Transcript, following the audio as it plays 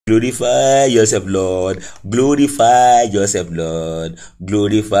Glorify yourself, Lord. Glorify yourself, Lord.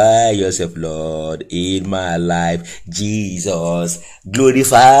 Glorify yourself, Lord, in my life, Jesus.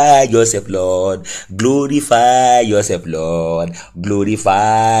 Glorify yourself, Lord. Glorify yourself, Lord.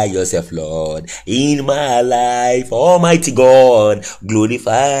 Glorify yourself, Lord, in my life, Almighty God.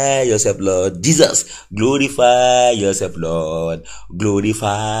 Glorify yourself, Lord. Jesus, glorify yourself, Lord.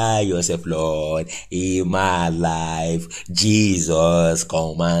 Glorify yourself, Lord, in my life, Jesus.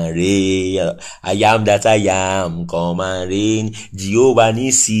 Come and reign. I am that I am. Come and reign. Jehovah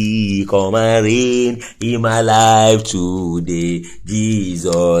Nissi, come and reign in my life today.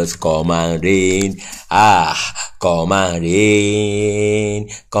 Jesus, come and reign. Come and reign.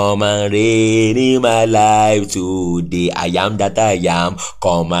 Come and reign in my life today. I am that I am.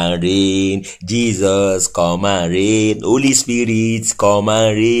 Come and reign. Jesus, come and reign. Holy Spirit, come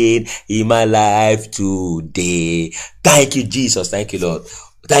and reign in my life today. Thank you, Jesus. Thank you, Lord.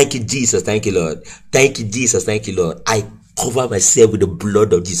 Thank you, Jesus. Thank you, Lord. Thank you, Jesus. Thank you, Lord. I cover myself with the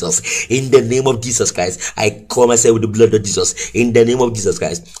blood of Jesus. In the name of Jesus Christ, I cover myself with the blood of Jesus. In the name of Jesus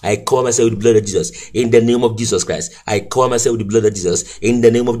Christ, I cover myself with the blood of Jesus. In the name of Jesus Christ, I cover myself with the blood of Jesus. In the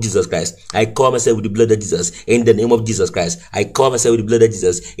name of Jesus Christ, I cover myself with the blood of Jesus. In the name of Jesus Christ, I cover myself with the blood of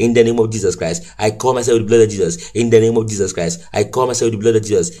Jesus. In the name of Jesus Christ, I cover myself with the blood of Jesus. In the name of Jesus Christ, I cover myself with the blood of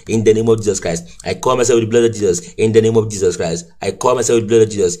Jesus. In the name of Jesus Christ, I cover myself with the blood of Jesus. In the name of Jesus Christ, I cover myself with the blood of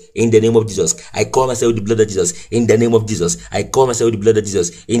Jesus. In the name of Jesus, I cover myself with the blood of Jesus. In the name of Jesus, I cover myself with the blood of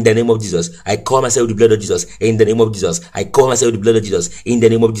Jesus. In the name of Jesus, I cover myself with the blood of Jesus. In the name of Jesus, I cover myself with the blood of Jesus. In the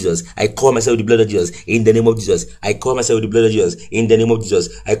name of Jesus, I cover myself with the blood of Jesus. In the name of Jesus, I cover myself with the blood of Jesus. In the name of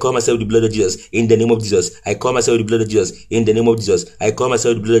Jesus, I cover myself with the blood of Jesus. In the name of Jesus, I cover myself with the blood of Jesus. In the name of Jesus, I cover myself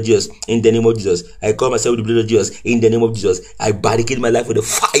with the blood of Jesus. In the name of Jesus, I cover myself with the blood of Jesus. In the name of Jesus, I barricade my life with the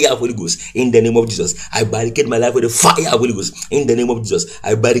fire of Holy Ghost. In the name of Jesus, I barricade my life with the fire of Holy Ghost. In the name of Jesus,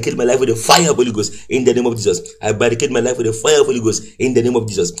 I barricade my life with the fire of Holy Ghost. In the name of Jesus, I barricade my life with the fire of Holy Ghost. In the name of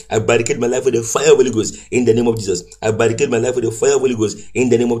Jesus, I barricade my life with the fire of Holy Ghost. In the name of Jesus, I barricade my life with the fire of Holy Ghost. In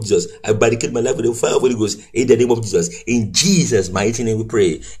the name of Jesus, I barricade my life with the fire of Holy Ghost. In the name of Jesus, in Jesus' mighty name we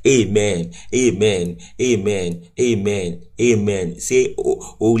pray. Amen. Amen. Amen. Amen. Amen. Say,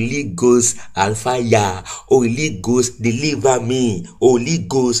 Holy Ghost and fire. Holy Ghost, deliver me. Holy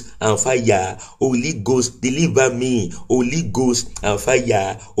Ghost and fire. Holy Ghost, deliver me. Holy Ghost and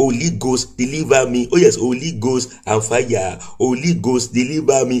fire. Holy Ghost, deliver me. Oh yes, Holy Ghost and fire. Holy Ghost,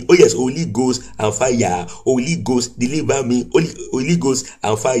 deliver me. Oh yes, Holy Ghost and fire. Holy Ghost, deliver me. Holy Ghost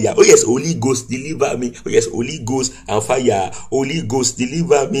and fire. Oh yes, Holy Ghost, deliver me. Oh yes, Holy Ghost and fire. Holy Ghost,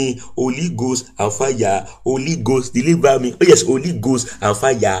 deliver me. Holy Ghost and fire. Holy Ghost, deliver me. Oh yes, Holy Ghost and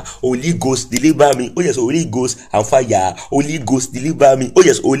fire. Holy Ghost, deliver me. Oh yes, Holy Ghost and fire. Holy Ghost, deliver me. Oh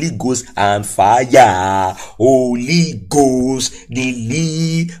yes, Holy Ghost and fire. Holy Ghost,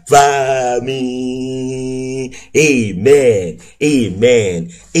 deliver me. Amen. Amen.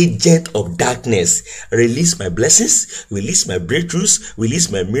 Agent of darkness, release my blessings, release my breakthroughs, release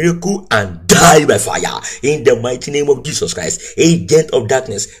my miracle, and die by fire. In the mighty name of Jesus Christ. Agent of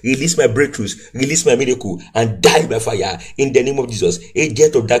darkness, release my breakthroughs, release my miracle, and die by fire. In the name of Jesus.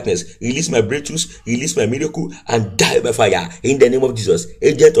 Agent of darkness, release my breakthroughs, release my miracle, and die by fire. In the name of Jesus.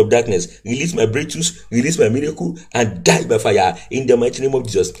 Agent of darkness, release my breakthroughs, release my miracle, and die by fire. In the mighty name of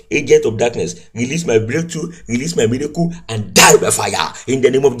Jesus. Agent of darkness, release my breakthrough, release my miracle, and die by fire. In the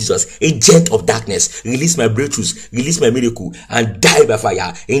name of Jesus. Agent of darkness, release my breakthroughs, release my miracle, and die by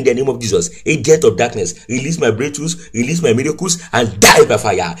fire. In the name of Jesus. Agent of darkness, release my breakthroughs, release my miracles, and die by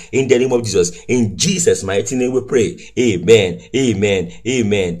fire. In the name of Jesus. In Jesus' mighty name we pray. Amen. Amen.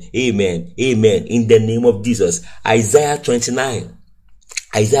 Amen. Amen. Amen. In the name of Jesus. Isaiah 29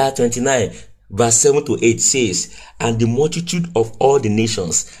 verse 7 to 8 says, and the multitude of all the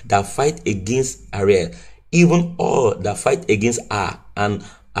nations that fight against Ariel, even all that fight against her and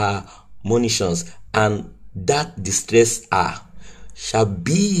her munitions, and that distress her, shall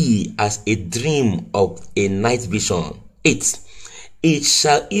be as a dream of a night vision. It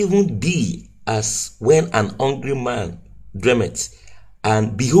shall even be as when an hungry man dreameth,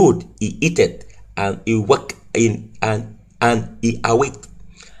 and behold, he eateth, and he walk in, and he awaketh,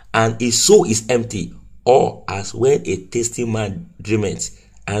 and his soul is empty, or as when a thirsty man dreameth,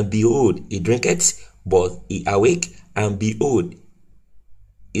 and behold, he drinketh, but he awake, and behold,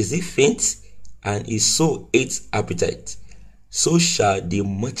 is he faint, and his soul hath appetite. So shall the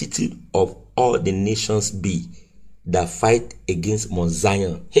multitude of all the nations be that fight against Mount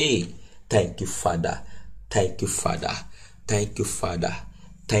Zion. Hey, thank you, Father. Thank you, Father. Thank you, Father.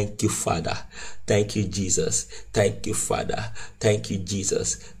 Thank you, Father. Thank you, Jesus. Thank you, Father. Thank you,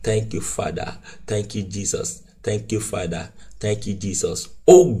 Jesus. Thank you, Father. Thank you, Jesus. Thank you, Father.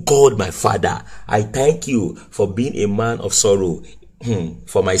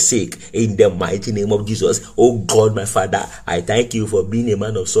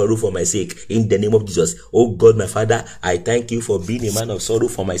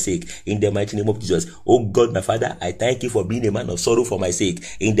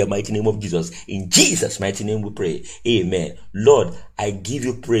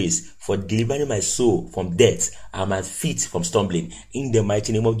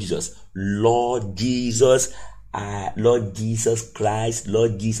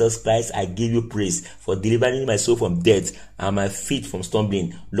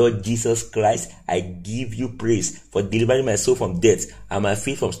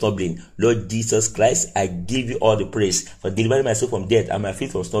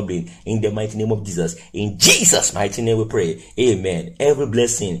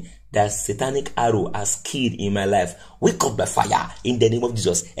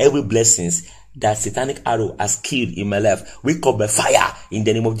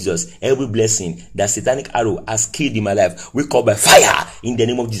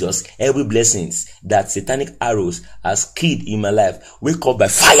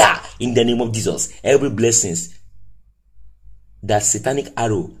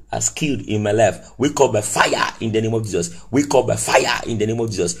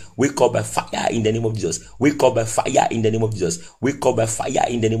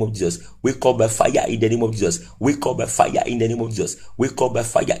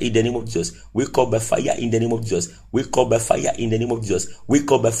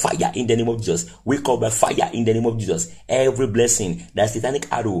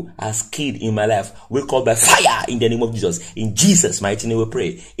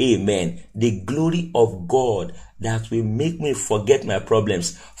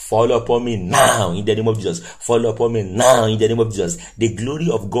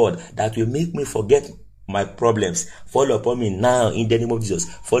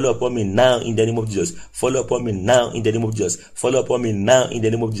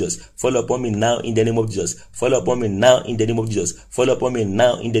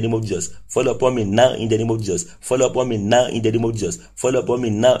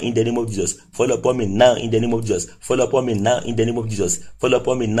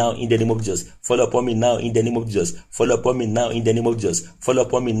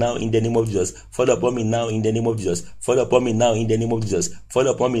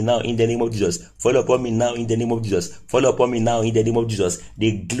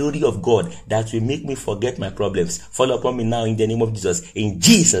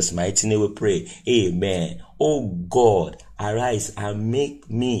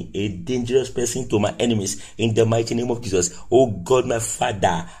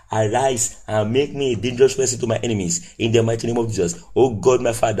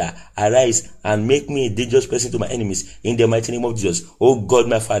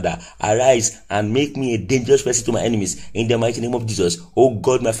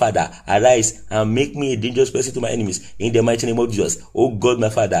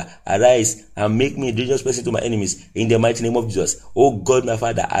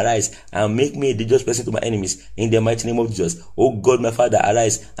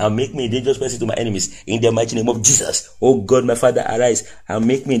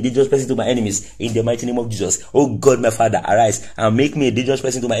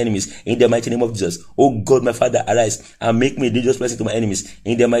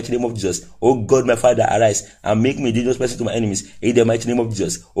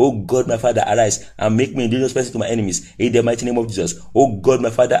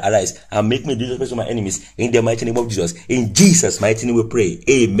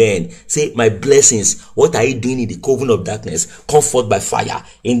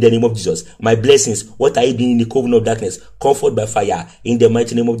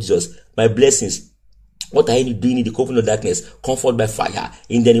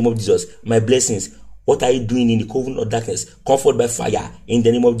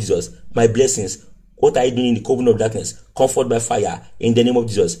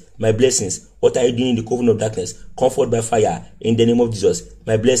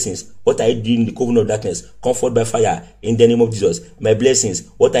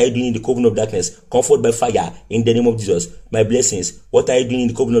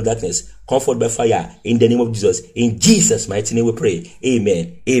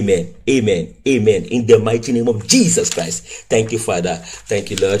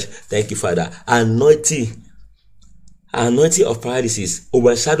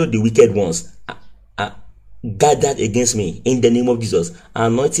 gathered against me in the name of Jesus.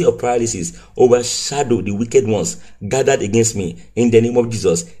 Anointing of paralysis overshadow the wicked ones gathered against me in the name of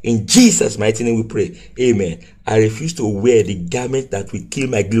Jesus. In Jesus' mighty name we pray. Amen. I refuse to wear the garment that will kill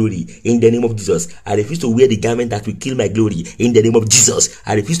my glory in the name of Jesus. I refuse to wear the garment that will kill my glory in the name of Jesus.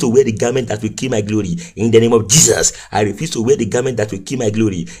 I refuse to wear the garment that will kill my glory in the name of Jesus. I refuse to wear the garment that will kill my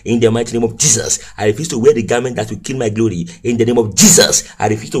glory in the mighty name of Jesus. I refuse to wear the garment that will kill my glory in the name of Jesus. I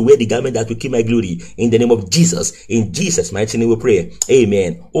refuse to wear the garment that will kill my glory in the name of Jesus. In Jesus' mighty name we pray.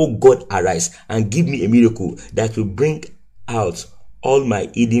 Amen. Oh God, arise and give me a miracle that will bring out all my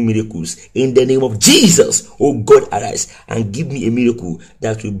hidden miracles in the name of Jesus. Oh God, arise and give me a miracle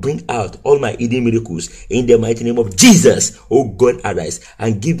that will bring out all my hidden miracles in the mighty name of Jesus. Oh God, arise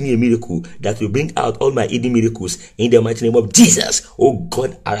and give me a miracle that will bring out all my hidden miracles in the mighty name of Jesus. Oh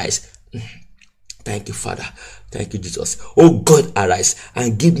God, arise. Thank you, Father. Thank you, Jesus. Oh God, arise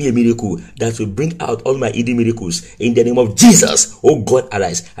and give me a miracle that will bring out all my hidden miracles in the name of Jesus. Oh God,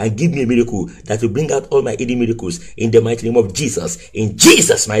 arise and give me a miracle that will bring out all my hidden miracles in the mighty name of Jesus. In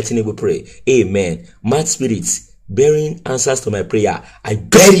Jesus' mighty name we pray. Amen. Mad spirits bearing answers to my prayer, I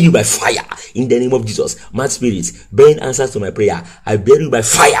bury you by fire in the name of Jesus. Mad spirits bearing answers to my prayer, I bury you by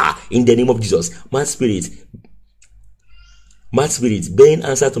fire in the name of Jesus. Mad spirits bearing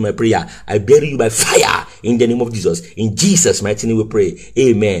answer to my prayer, I bury you by fire in the name of Jesus. In Jesus' mighty name we pray.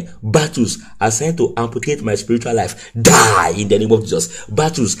 Amen. Battles assigned to amputate my spiritual life, die in the name of Jesus.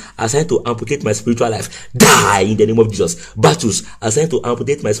 Battles assigned to amputate my spiritual life, die in the name of Jesus. Battles assigned to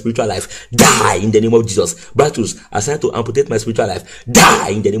amputate my spiritual life, die in the name of Jesus. Battles assigned to amputate my spiritual life, die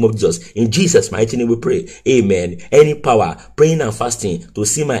in the name of Jesus. In Jesus' mighty name we pray. Amen. Any power praying and fasting to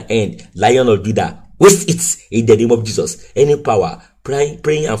see my end, Lion of Judah, waste it in the name of Jesus. Any power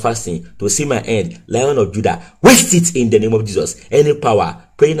praying and fasting to see my end, Lion of Judah, waste it in the name of Jesus. Any power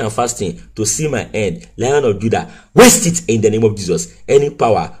praying and fasting to see my end, Lion of Judah, waste it in the name of Jesus. Any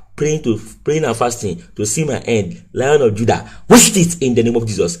power praying and fasting to see my end, Lion of Judah, waste it in the name of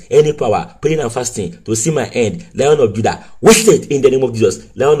Jesus. Any power praying and fasting to see my end, Lion of Judah, waste it in the name of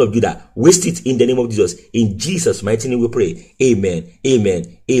Jesus. Lion of Judah, waste it in the name of Jesus. In Jesus' mighty name we pray. Amen.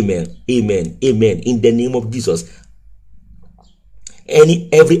 Amen. Amen. Amen. Amen. In the name of Jesus.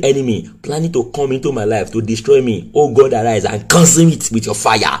 Every enemy planning to come into my life to destroy me, oh God, arise and consume it with your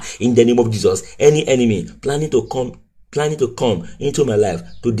fire in the name of Jesus. Any enemy planning to come into my life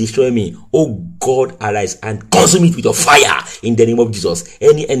to destroy me, oh God, arise and consume it with your fire in the name of Jesus.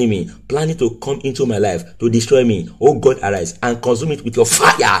 Any enemy planning to come into my life to destroy me, oh God, arise and consume it with your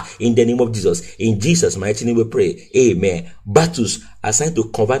fire in the name of Jesus. In Jesus' mighty name we pray. Amen. Battles assigned to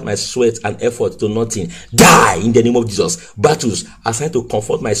convert my sweat and effort to nothing, die in the name of Jesus. Battles assigned to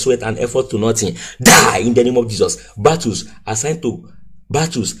convert my sweat and effort to nothing, die in the name of Jesus. Battles assigned to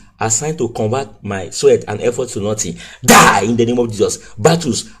convert my sweat and effort to nothing, die in the name of Jesus.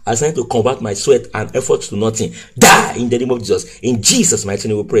 Battles assigned to convert my sweat and effort to nothing, die in the name of Jesus. In Jesus' mighty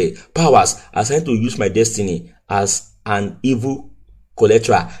name we pray. Powers assigned to use my destiny as an evil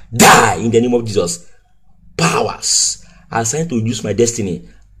collateral, die in the name of Jesus. Powers assigned to use my destiny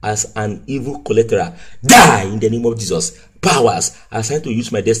as an evil collateral, die in the name of Jesus. Powers assigned to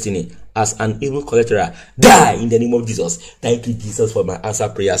use my destiny as an evil collateral, die in the name of Jesus. Thank you, Jesus, for my answer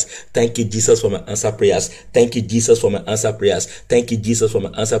prayers. Thank you, Jesus, for my answer prayers. Thank you, Jesus, for my answer prayers. Thank you, Jesus, for my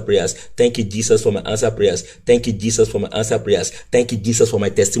answer prayers. Thank you, Jesus, for my answer prayers. Thank you, Jesus, for my answer prayers. Thank you, Jesus, for my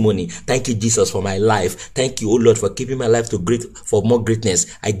testimony. Thank you, Jesus, for my life. Thank you, oh Lord, for keeping my life for more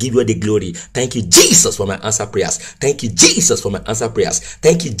greatness. I give you the glory. Thank you, Jesus, for my answer prayers. Thank you, Jesus, for my answer prayers.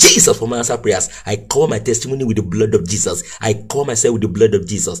 Thank you, Jesus, for my answer prayers. I cover my testimony with the blood of Jesus. I cover myself with the blood of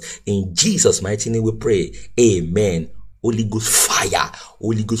Jesus. In Jesus' mighty name we pray. Amen. Holy Ghost fire.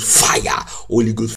 Holy Ghost fire. Holy Ghost